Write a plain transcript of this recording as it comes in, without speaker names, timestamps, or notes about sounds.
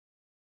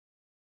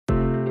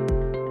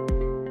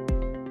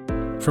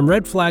From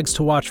red flags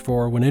to watch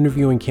for when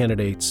interviewing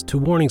candidates to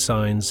warning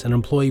signs and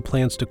employee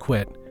plans to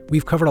quit,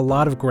 we've covered a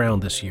lot of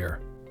ground this year.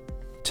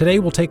 Today,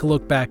 we'll take a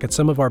look back at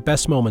some of our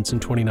best moments in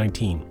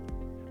 2019.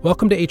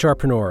 Welcome to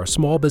HRpreneur, a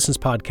small business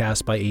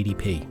podcast by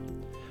ADP.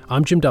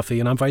 I'm Jim Duffy,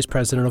 and I'm Vice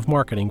President of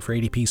Marketing for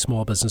ADP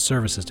Small Business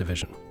Services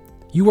Division.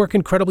 You work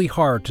incredibly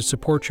hard to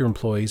support your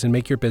employees and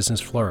make your business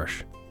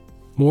flourish.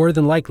 More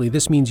than likely,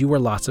 this means you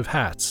wear lots of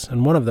hats,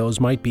 and one of those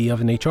might be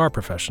of an HR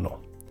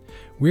professional.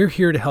 We're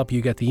here to help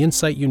you get the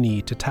insight you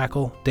need to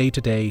tackle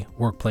day-to-day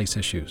workplace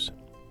issues.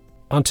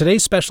 On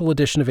today's special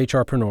edition of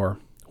HRpreneur,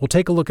 we'll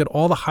take a look at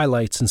all the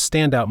highlights and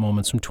standout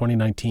moments from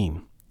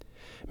 2019.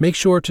 Make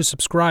sure to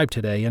subscribe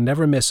today and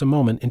never miss a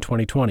moment in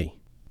 2020.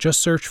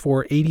 Just search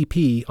for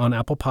ADP on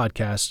Apple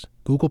Podcasts,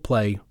 Google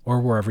Play,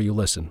 or wherever you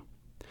listen.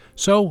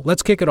 So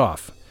let's kick it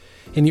off.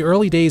 In the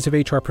early days of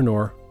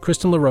HRpreneur,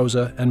 Kristen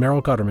LaRosa and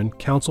Meryl Gutterman,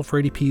 counsel for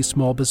ADP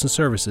Small Business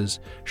Services,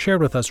 shared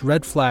with us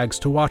red flags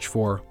to watch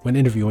for when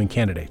interviewing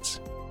candidates.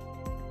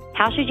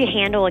 How should you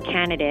handle a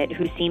candidate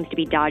who seems to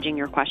be dodging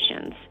your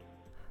questions?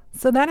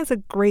 So that is a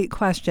great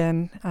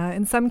question.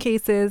 In some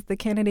cases, the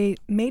candidate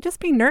may just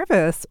be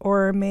nervous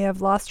or may have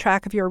lost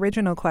track of your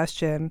original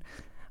question.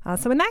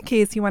 So in that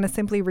case, you want to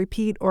simply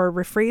repeat or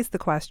rephrase the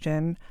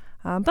question,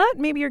 but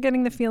maybe you're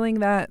getting the feeling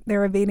that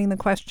they're evading the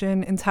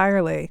question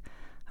entirely.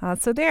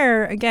 So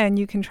there, again,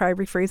 you can try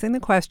rephrasing the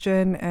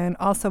question and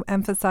also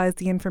emphasize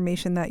the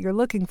information that you're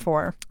looking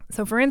for.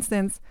 So for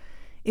instance,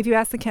 if you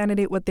ask the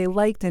candidate what they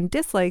liked and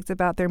disliked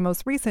about their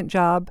most recent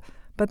job,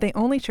 but they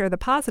only share the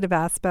positive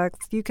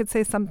aspects, you could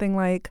say something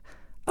like,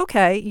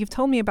 okay, you've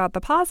told me about the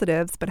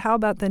positives, but how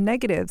about the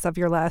negatives of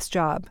your last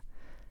job?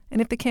 And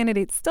if the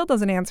candidate still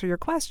doesn't answer your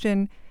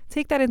question,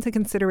 take that into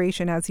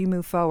consideration as you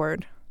move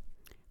forward.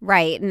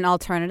 Right. And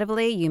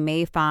alternatively, you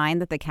may find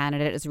that the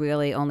candidate is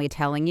really only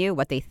telling you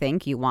what they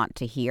think you want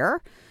to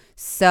hear.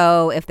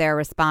 So if their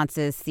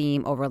responses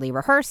seem overly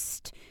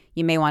rehearsed,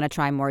 you may want to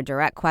try more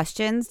direct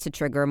questions to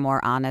trigger more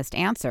honest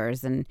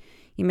answers. And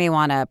you may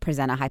want to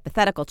present a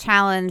hypothetical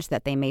challenge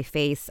that they may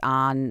face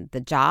on the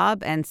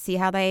job and see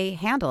how they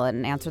handle it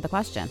and answer the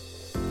question.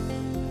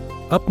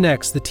 Up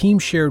next, the team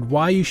shared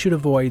why you should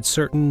avoid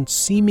certain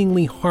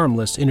seemingly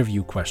harmless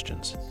interview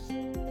questions.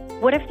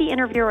 What if the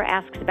interviewer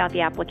asks about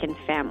the applicant's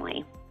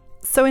family?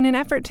 So in an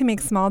effort to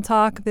make small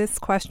talk, this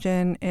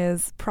question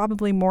is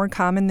probably more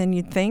common than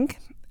you'd think,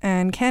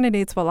 and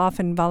candidates will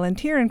often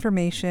volunteer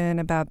information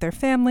about their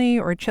family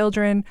or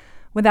children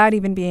without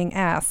even being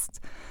asked.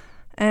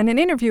 And an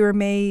interviewer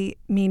may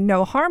mean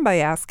no harm by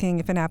asking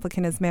if an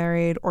applicant is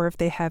married or if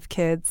they have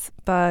kids,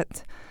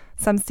 but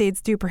some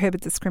states do prohibit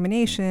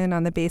discrimination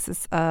on the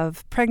basis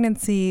of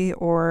pregnancy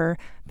or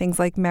things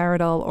like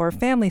marital or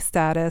family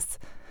status.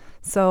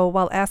 So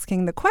while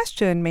asking the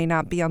question may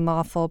not be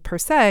unlawful per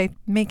se,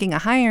 making a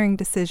hiring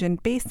decision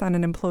based on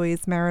an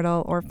employee's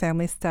marital or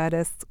family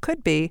status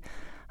could be,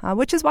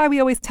 which is why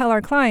we always tell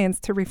our clients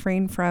to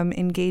refrain from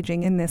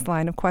engaging in this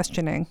line of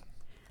questioning.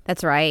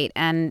 That's right.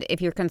 And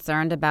if you're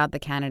concerned about the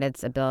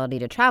candidate's ability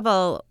to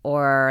travel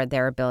or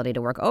their ability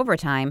to work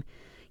overtime,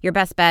 your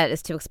best bet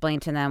is to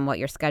explain to them what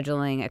your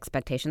scheduling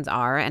expectations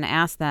are and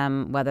ask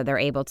them whether they're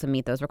able to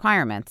meet those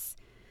requirements.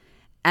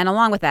 And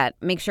along with that,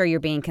 make sure you're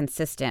being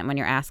consistent when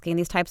you're asking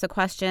these types of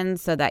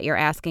questions so that you're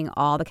asking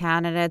all the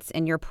candidates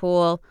in your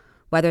pool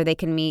whether they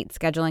can meet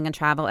scheduling and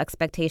travel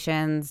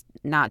expectations,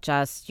 not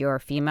just your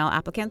female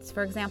applicants,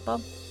 for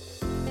example.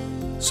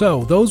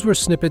 So, those were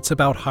snippets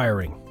about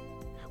hiring.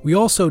 We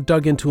also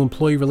dug into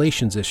employee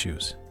relations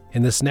issues.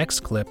 In this next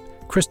clip,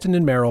 Kristen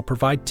and Meryl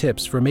provide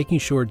tips for making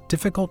sure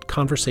difficult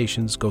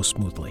conversations go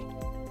smoothly.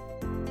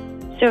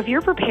 So if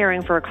you're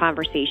preparing for a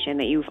conversation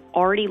that you've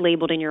already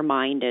labeled in your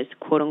mind as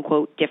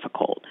quote-unquote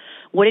difficult,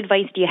 what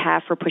advice do you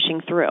have for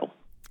pushing through?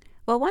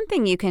 Well, one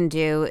thing you can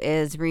do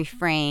is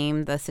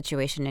reframe the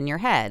situation in your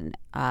head.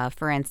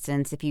 For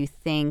instance, if you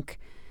think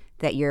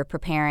that you're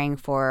preparing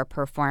for a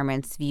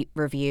performance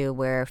review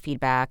where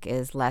feedback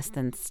is less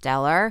than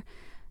stellar,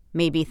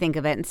 maybe think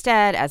of it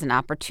instead as an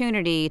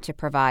opportunity to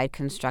provide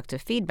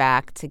constructive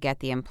feedback to get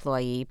the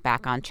employee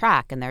back on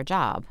track in their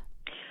job.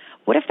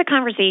 What if the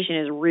conversation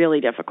is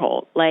really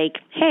difficult? Like,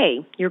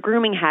 hey, your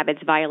grooming habits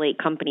violate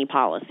company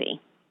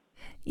policy.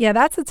 Yeah,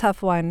 that's a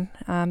tough one.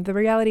 The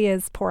reality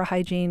is poor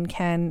hygiene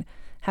can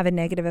have a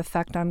negative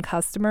effect on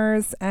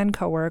customers and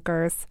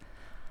coworkers.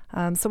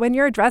 So when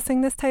you're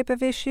addressing this type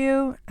of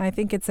issue, I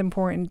think it's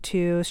important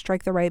to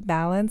strike the right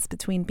balance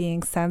between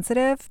being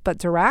sensitive but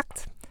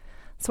direct.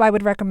 So I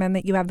would recommend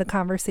that you have the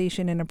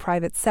conversation in a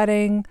private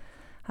setting.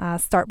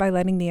 Start by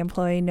letting the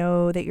employee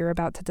know that you're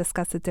about to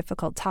discuss a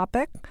difficult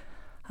topic.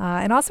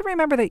 And also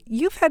remember that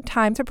you've had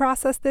time to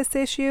process this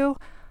issue,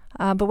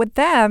 but with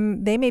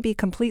them, they may be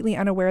completely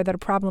unaware that a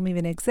problem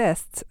even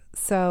exists.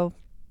 So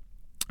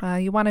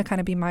you want to kind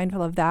of be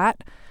mindful of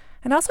that.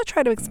 And also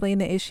try to explain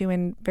the issue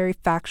in very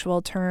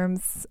factual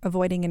terms,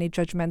 avoiding any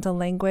judgmental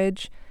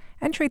language,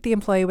 and treat the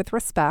employee with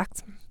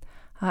respect.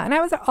 And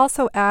I would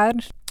also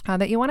add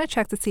that you want to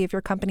check to see if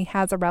your company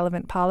has a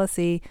relevant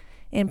policy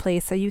in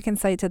place so you can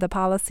cite to the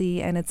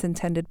policy and its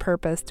intended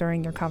purpose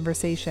during your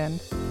conversation.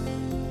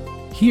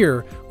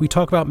 Here, we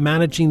talk about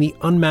managing the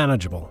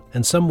unmanageable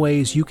and some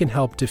ways you can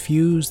help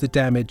diffuse the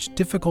damage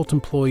difficult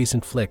employees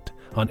inflict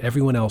on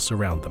everyone else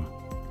around them.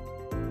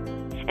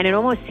 And it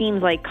almost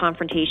seems like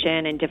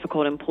confrontation and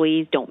difficult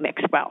employees don't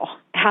mix well.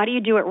 How do you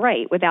do it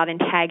right without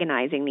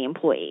antagonizing the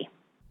employee?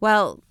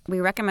 Well, we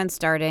recommend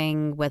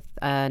starting with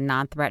a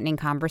non-threatening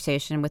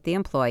conversation with the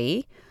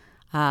employee.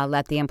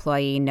 Let the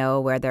employee know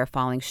where they're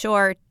falling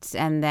short,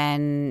 and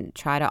then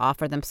try to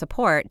offer them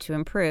support to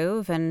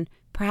improve. And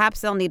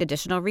perhaps they'll need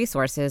additional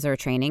resources or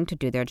training to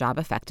do their job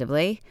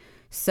effectively.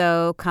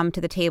 So come to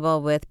the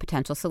table with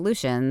potential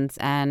solutions,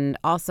 and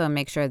also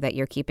make sure that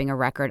you're keeping a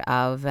record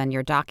of and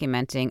you're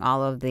documenting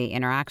all of the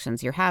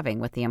interactions you're having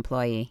with the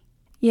employee.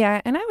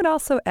 Yeah, and I would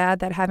also add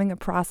that having a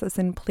process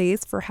in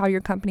place for how your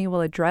company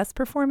will address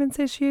performance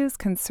issues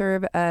can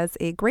serve as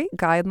a great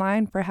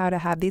guideline for how to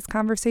have these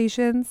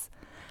conversations.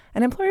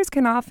 And employers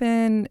can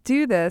often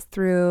do this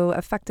through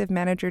effective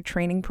manager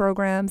training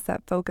programs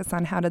that focus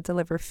on how to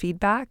deliver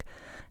feedback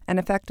and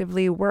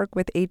effectively work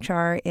with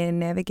HR in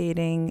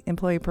navigating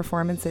employee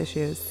performance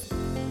issues.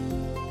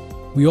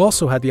 We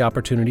also had the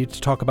opportunity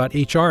to talk about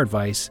HR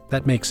advice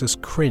that makes us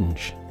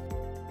cringe.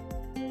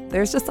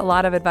 There's just a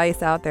lot of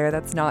advice out there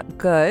that's not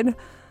good.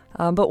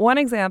 But one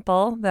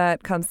example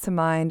that comes to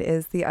mind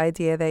is the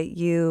idea that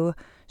you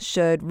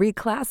should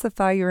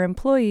reclassify your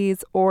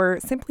employees or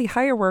simply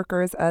hire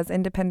workers as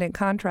independent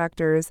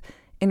contractors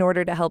in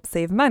order to help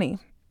save money.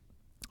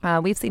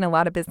 We've seen a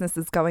lot of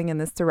businesses going in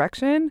this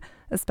direction,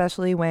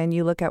 especially when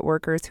you look at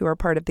workers who are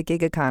part of the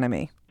gig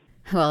economy.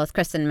 Well, as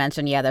Kristen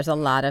mentioned, there's a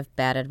lot of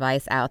bad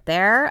advice out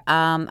there.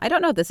 I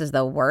don't know if this is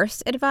the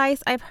worst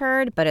advice I've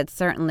heard, but it's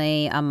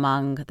certainly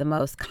among the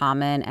most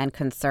common and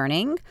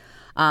concerning.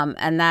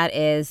 And that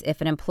is,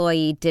 if an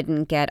employee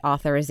didn't get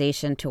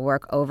authorization to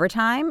work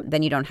overtime,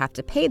 then you don't have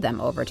to pay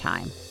them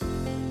overtime.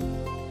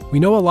 We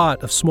know a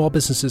lot of small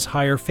businesses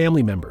hire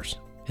family members.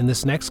 In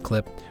this next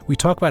clip, we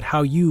talk about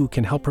how you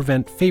can help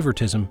prevent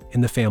favoritism in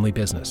the family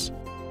business.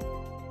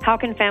 How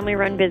can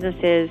family-run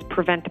businesses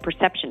prevent the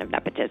perception of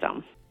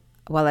nepotism?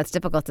 Well, it's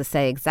difficult to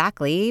say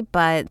exactly,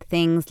 but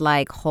things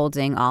like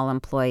holding all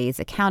employees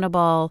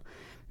accountable,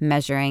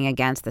 measuring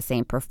against the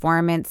same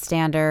performance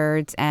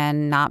standards,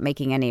 and not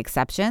making any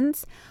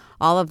exceptions,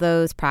 all of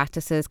those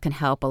practices can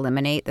help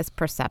eliminate this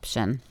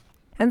perception.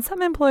 And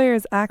some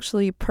employers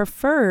actually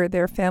prefer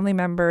their family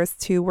members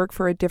to work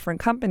for a different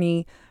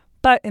company,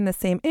 but in the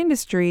same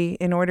industry,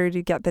 in order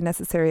to get the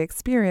necessary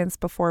experience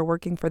before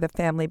working for the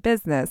family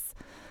business.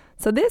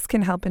 So this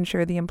can help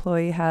ensure the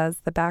employee has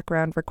the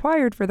background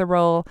required for the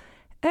role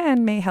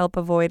and may help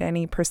avoid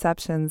any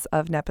perceptions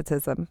of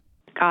nepotism.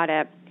 Got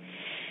it.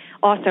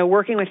 Also,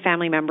 working with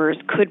family members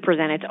could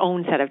present its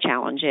own set of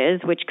challenges,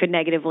 which could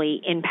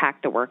negatively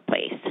impact the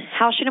workplace.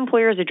 How should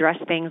employers address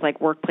things like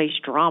workplace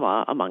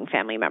drama among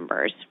family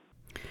members?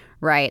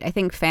 Right. I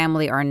think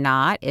family or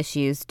not,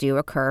 issues do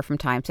occur from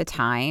time to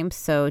time.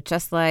 So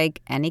just like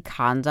any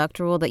conduct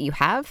rule that you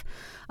have,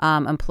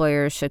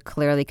 employers should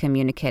clearly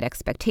communicate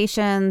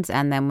expectations.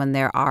 And then when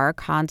there are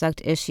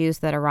conduct issues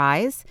that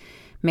arise,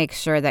 make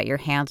sure that you're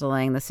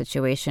handling the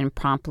situation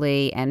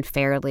promptly and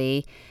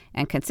fairly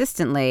and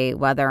consistently,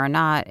 whether or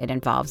not it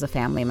involves a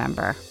family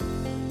member.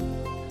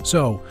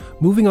 So,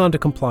 moving on to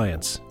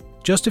compliance.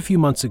 Just a few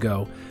months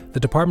ago, the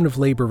Department of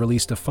Labor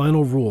released a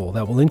final rule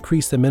that will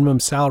increase the minimum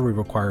salary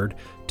required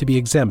to be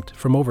exempt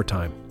from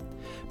overtime.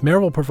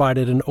 Meryl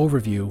provided an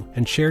overview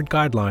and shared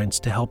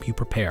guidelines to help you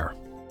prepare.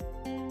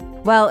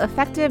 Well,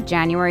 effective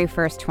January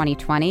 1st,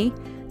 2020,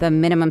 the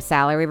minimum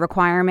salary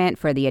requirement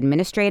for the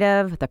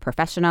administrative, the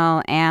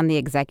professional, and the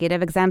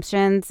executive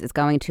exemptions is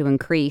going to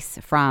increase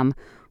from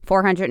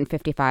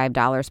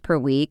 $455 per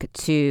week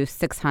to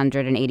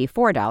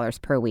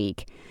 $684 per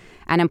week.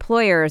 And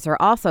employers are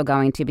also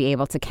going to be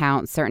able to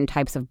count certain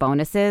types of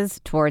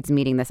bonuses towards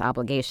meeting this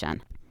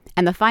obligation.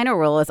 And the final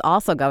rule is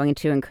also going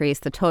to increase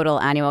the total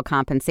annual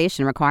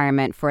compensation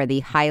requirement for the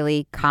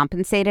highly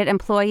compensated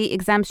employee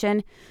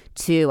exemption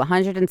to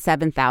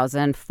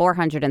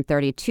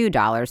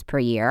 $107,432 per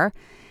year,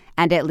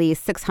 and at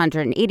least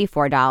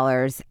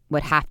 $684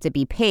 would have to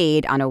be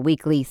paid on a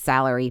weekly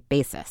salary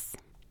basis.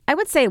 I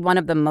would say one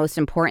of the most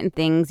important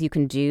things you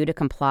can do to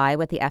comply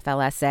with the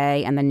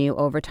FLSA and the new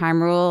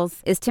overtime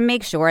rules is to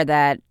make sure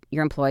that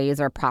your employees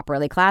are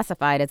properly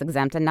classified as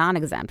exempt and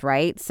non-exempt,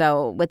 right?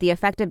 So with the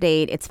effective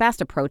date, it's fast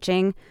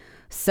approaching.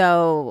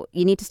 So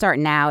you need to start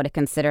now to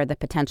consider the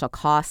potential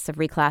costs of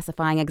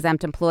reclassifying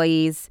exempt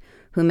employees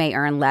who may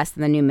earn less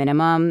than the new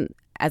minimum,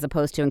 as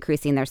opposed to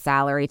increasing their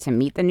salary to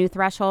meet the new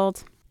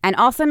threshold. And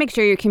also make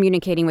sure you're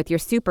communicating with your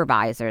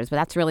supervisors, but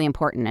that's really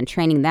important, and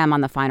training them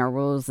on the final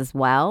rules as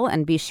well.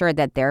 And be sure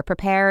that they're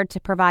prepared to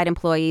provide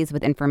employees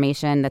with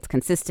information that's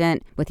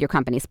consistent with your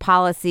company's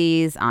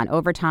policies on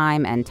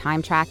overtime and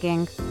time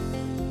tracking.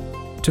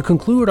 To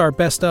conclude our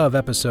Best Of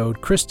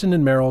episode, Kristen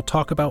and Meryl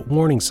talk about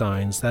warning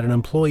signs that an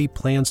employee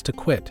plans to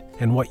quit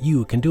and what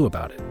you can do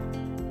about it.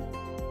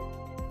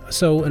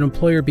 So an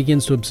employer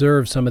begins to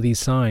observe some of these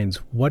signs.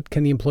 What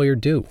can the employer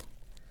do?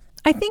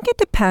 I think it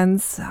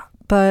depends.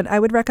 but I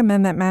would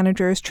recommend that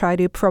managers try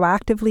to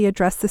proactively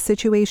address the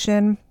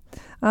situation.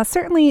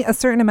 Certainly, a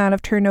certain amount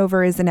of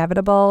turnover is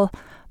inevitable,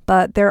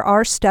 but there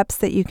are steps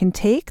that you can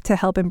take to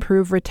help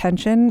improve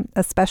retention,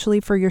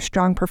 especially for your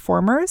strong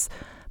performers,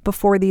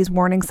 before these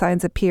warning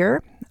signs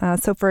appear.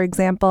 So, for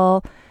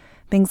example,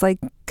 things like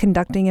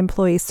conducting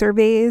employee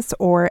surveys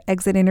or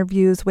exit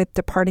interviews with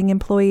departing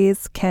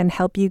employees can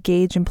help you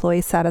gauge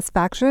employee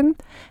satisfaction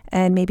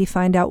and maybe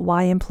find out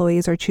why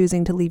employees are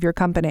choosing to leave your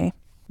company.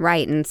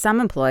 Right, and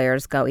some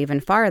employers go even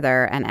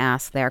farther and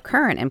ask their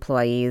current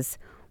employees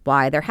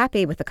why they're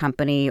happy with the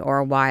company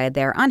or why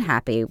they're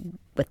unhappy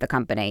with the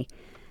company,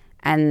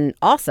 and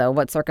also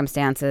what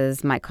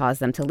circumstances might cause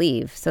them to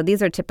leave. So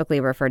these are typically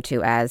referred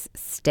to as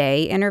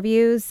stay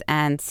interviews,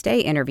 and stay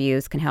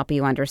interviews can help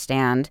you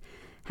understand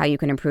how you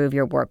can improve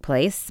your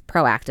workplace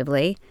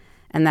proactively,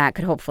 and that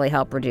could hopefully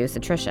help reduce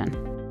attrition.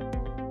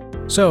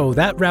 So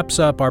that wraps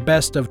up our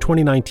Best of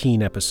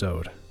 2019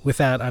 episode. With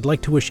that, I'd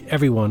like to wish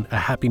everyone a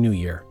Happy New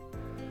Year.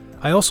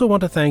 I also want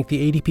to thank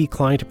the ADP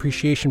Client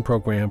Appreciation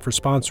Program for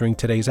sponsoring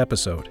today's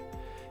episode.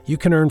 You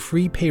can earn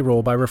free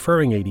payroll by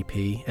referring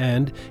ADP,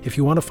 and if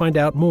you want to find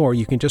out more,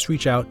 you can just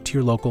reach out to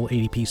your local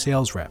ADP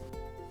sales rep.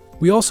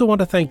 We also want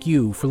to thank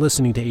you for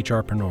listening to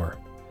HRpreneur.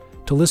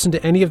 To listen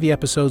to any of the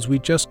episodes we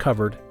just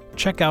covered,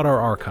 check out our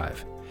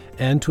archive.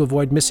 And to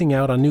avoid missing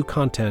out on new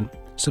content,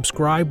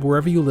 subscribe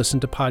wherever you listen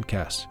to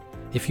podcasts.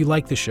 If you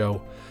like the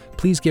show,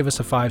 please give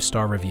us a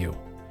 5-star review.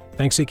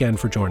 Thanks again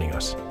for joining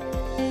us.